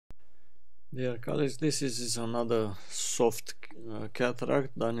Dear colleagues, this is another soft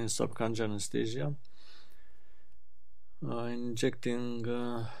cataract done in subconj anesthesia. Injecting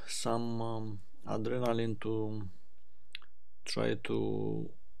some adrenaline to try to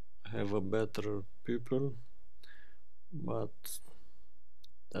have a better pupil, but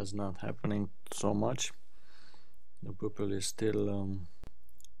that's not happening so much. The pupil is still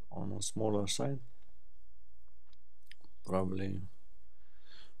on a smaller side, probably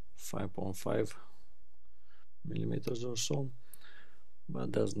 5.5 millimeters or so,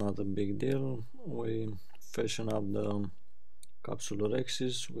 but that's not a big deal. We fashion up the capsular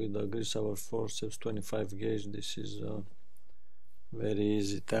axis with a greaseover forceps 25 gauge. This is a very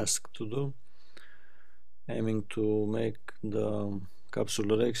easy task to do, aiming to make the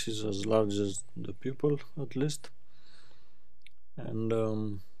capsular axis as large as the pupil at least,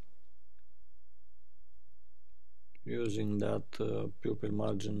 and using that pupil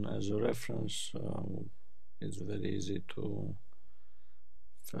margin as a reference, it's very easy to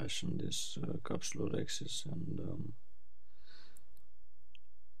fashion this capsular axis and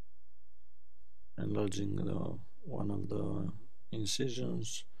enlarging one of the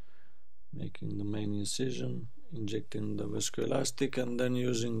incisions, making the main incision, injecting the viscoelastic, and then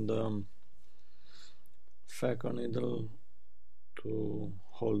using the phaco needle to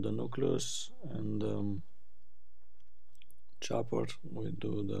hold the nucleus, and chopper, we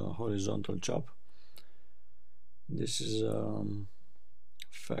do the horizontal chop. This is a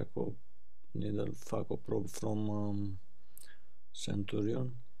phaco needle, phaco probe from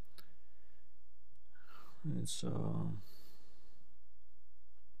Centurion. It's a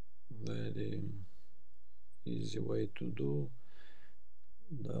very easy way to do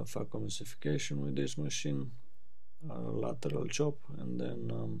the phacoemulsification with this machine, a lateral chop, and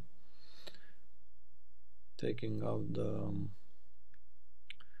then taking out the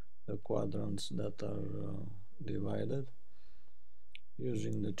quadrants that are divided,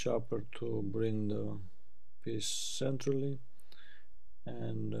 using the chopper to bring the piece centrally,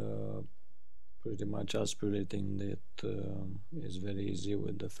 and pretty much aspirating it is very easy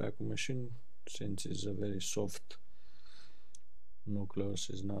with the phaco machine, since it's a very soft nucleus,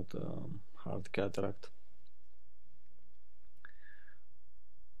 is not a hard cataract.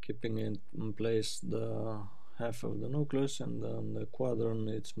 Keeping it in place, the half of the nucleus, and then the quadrant,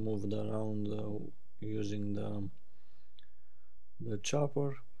 it's moved around using the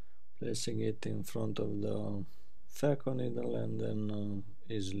chopper, placing it in front of the phaco needle, and then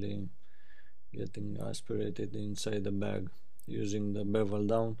easily getting aspirated inside the bag using the bevel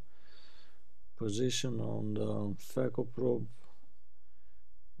down position on the phaco probe.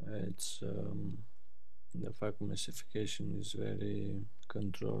 It's the phacoemulsification is very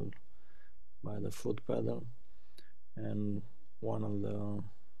controlled by the foot pedal, and one of the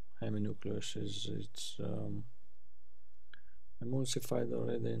heminucleuses, it's emulsified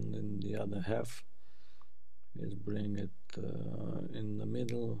already, and then the other half is bring it in the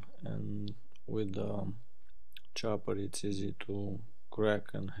middle, and with the chopper it's easy to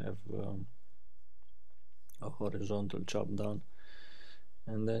crack and have a horizontal chop done.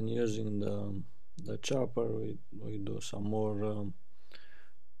 And then using the chopper, we do some more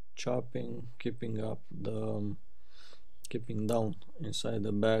chopping, keeping down inside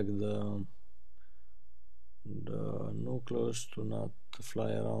the bag the nucleus to not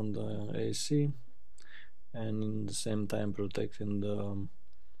fly around the AC, and in the same time protecting the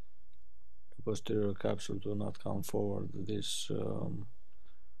posterior capsule to not come forward. This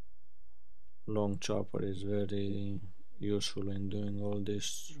long chopper is very useful in doing all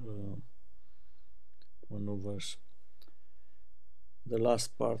these maneuvers. The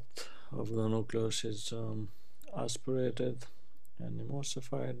last part of the nucleus is aspirated and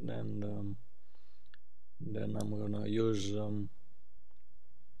emulsified, and then I'm gonna use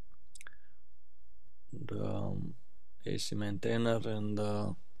the AC maintainer and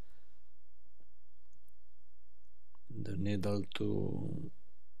the needle to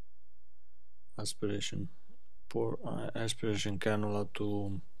aspiration cannula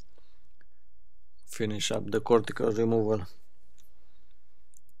to finish up the cortical removal.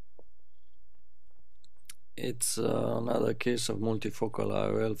 It's another case of multifocal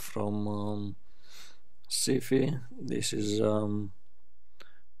IOL from Sifi. This is an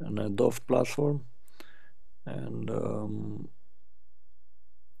DOF platform, and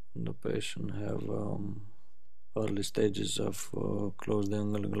the patient have early stages of closed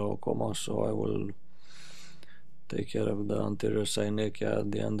angle glaucoma, so I will take care of the anterior synechia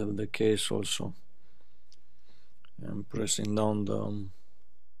at the end of the case also, and pressing down the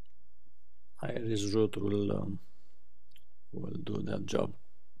iris root will do that job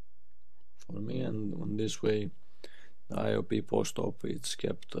for me, and in this way the IOP post-op is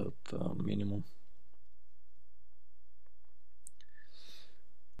kept at minimum.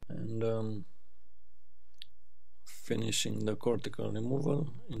 And finishing the cortical removal,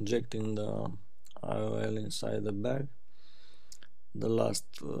 injecting the IOL inside the bag. The last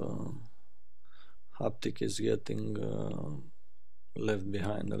haptic is getting left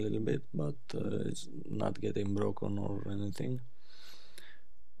behind a little bit, but it's not getting broken or anything.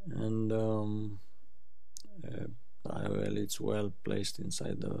 And the IOL is well placed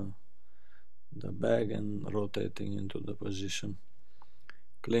inside the bag and rotating into the position.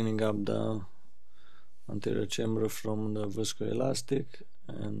 Cleaning up the anterior chamber from the viscoelastic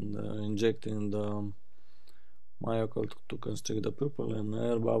and injecting the myocle to constrict the pupil, and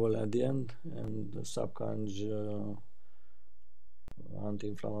air bubble at the end, and the subconj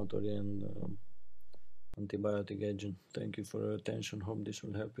anti-inflammatory and antibiotic agent. Thank you for your attention. Hope this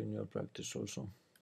will help in your practice also.